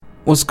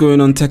What's going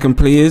on, Tekken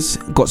players?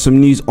 Got some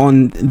news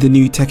on the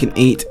new Tekken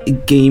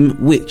 8 game,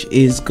 which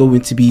is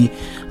going to be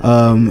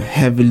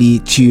heavily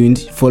tuned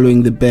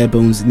following the bare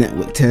bones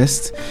network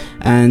test.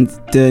 And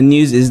the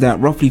news is that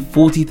roughly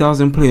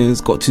 40,000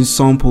 players got to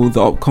sample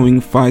the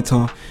upcoming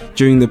fighter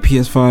during the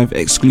PS5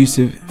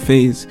 exclusive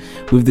phase,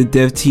 with the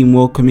dev team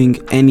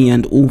welcoming any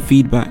and all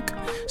feedback.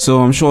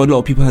 So I'm sure a lot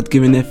of people had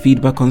given their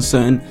feedback on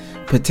certain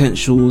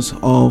potentials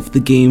of the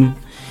game,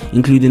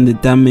 including the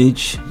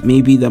damage,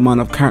 maybe the amount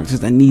of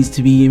characters that needs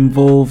to be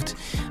involved,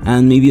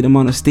 and maybe the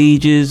amount of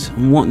stages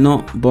and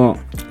whatnot. But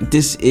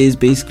this is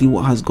basically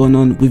what has gone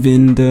on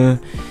within the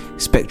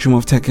spectrum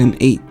of Tekken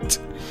 8.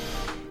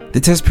 The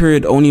test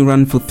period only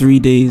ran for 3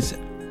 days,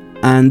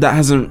 and that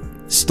hasn't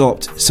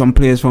stopped some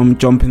players from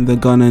jumping the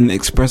gun and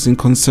expressing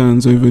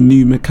concerns over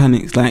new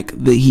mechanics like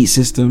the heat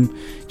system,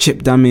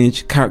 chip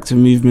damage, character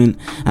movement,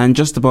 and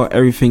just about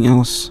everything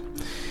else.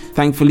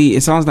 Thankfully,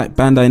 it sounds like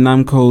Bandai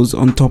Namco's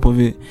on top of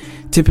it.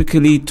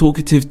 Typically,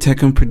 talkative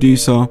Tekken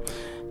producer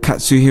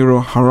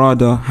Katsuhiro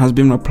Harada has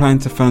been replying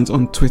to fans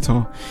on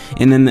Twitter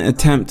in an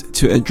attempt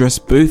to address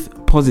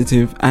both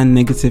positive and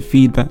negative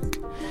feedback.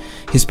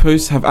 His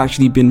posts have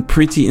actually been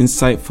pretty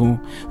insightful,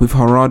 with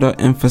Harada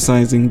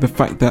emphasizing the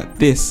fact that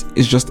this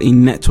is just a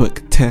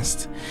network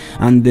test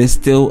and there's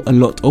still a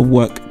lot of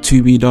work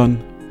to be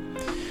done.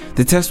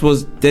 The test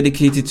was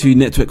dedicated to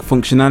network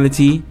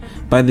functionality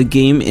by the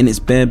game in its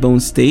bare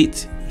bones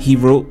state. He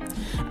wrote,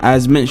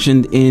 as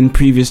mentioned in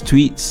previous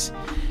tweets,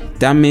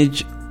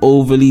 damage,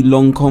 overly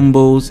long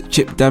combos,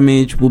 chip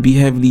damage will be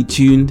heavily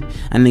tuned,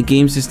 and the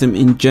game system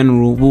in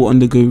general will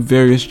undergo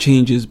various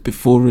changes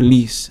before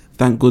release,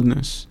 thank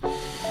goodness.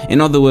 In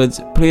other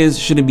words, players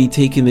shouldn't be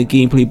taking the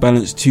gameplay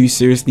balance too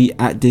seriously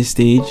at this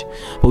stage,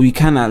 but we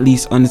can at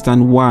least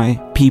understand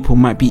why people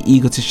might be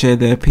eager to share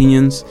their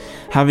opinions.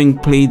 Having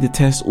played the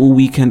test all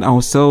weekend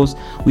ourselves,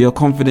 we are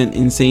confident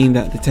in saying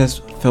that the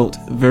test felt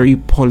very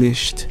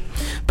polished.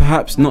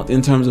 Perhaps not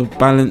in terms of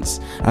balance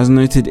as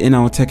noted in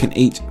our Tekken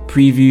 8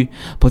 preview,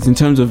 but in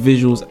terms of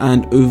visuals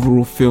and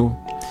overall feel.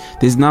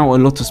 There's now a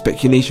lot of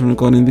speculation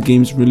regarding the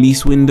game's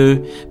release window,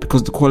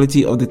 because the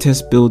quality of the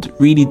test build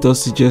really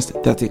does suggest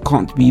that it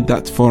can't be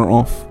that far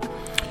off.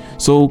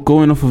 So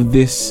going off of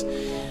this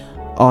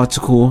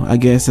article, I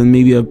guess, and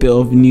maybe a bit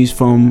of news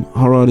from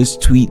Harada's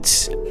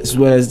tweets, as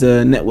well as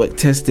the network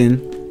testing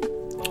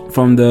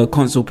from the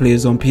console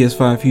players on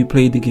PS5 who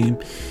played the game,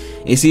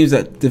 it seems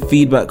that the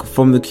feedback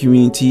from the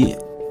community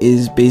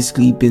is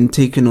basically been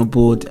taken on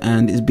board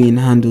and is being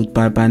handled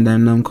by Bandai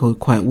Namco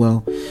quite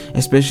well,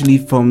 especially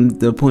from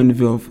the point of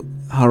view of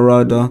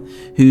Harada,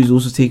 who's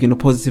also taken the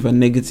positive and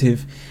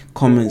negative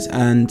comments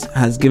and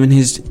has given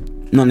his,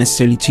 not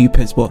necessarily 2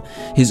 pence, but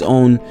his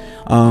own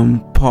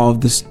part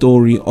of the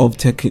story of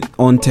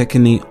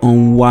Tekken 8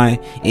 on why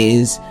it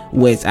is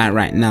where it's at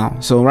right now.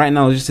 So right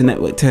now it's just a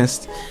network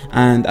test,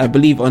 and I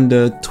believe on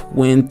the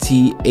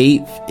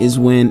 28th is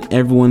when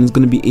everyone is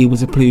going to be able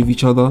to play with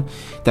each other.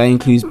 That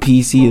includes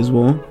PC as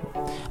well,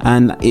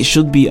 and it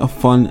should be a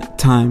fun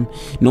time.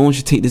 No one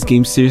should take this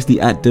game seriously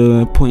at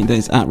the point that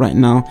it's at right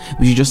now.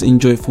 We should just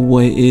enjoy it for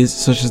what it is,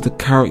 such as the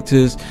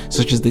characters,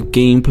 such as the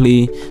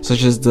gameplay,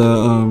 such as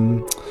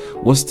the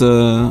what's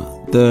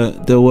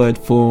the word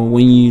for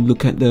when you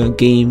look at the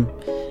game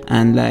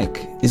and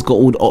like it's got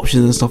all the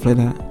options and stuff like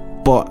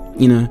that. But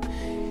you know,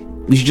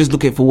 we should just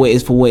look at it for what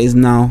it is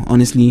now,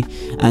 honestly,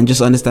 and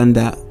just understand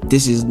that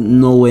this is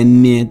nowhere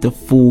near the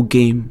full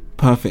game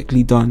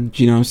perfectly done.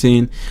 Do you know what I'm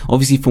saying?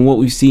 Obviously, from what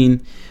we've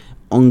seen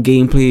on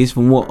gameplays,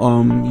 from what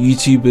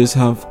YouTubers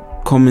have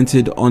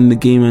commented on the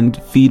game and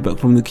feedback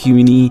from the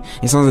community,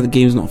 it sounds like the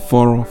game's not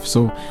far off.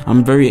 So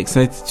I'm very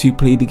excited to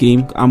play the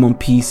game. I'm on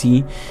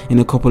PC in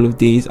a couple of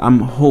days. I'm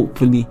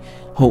hopefully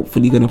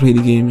gonna play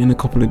the game in a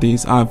couple of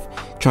days. I've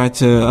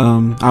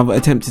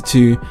attempted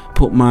to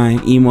put my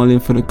email in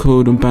for the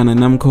code on Bandai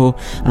Namco,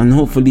 and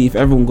hopefully if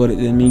everyone got it,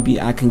 then maybe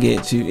I can get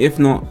it too. If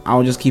not,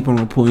 I'll just keep on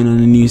reporting on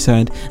the news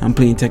side and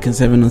playing Tekken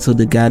 7 until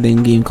the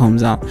goddamn game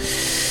comes out.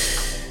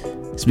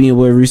 It's been your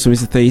boy Russo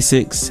Mr.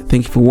 36.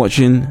 Thank you for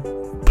watching.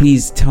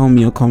 Please tell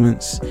me your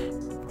comments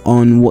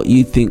on what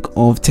you think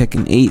of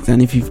Tekken 8,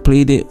 and if you've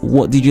played it,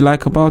 what did you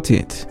like about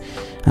it?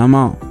 I'm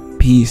out.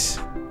 Peace.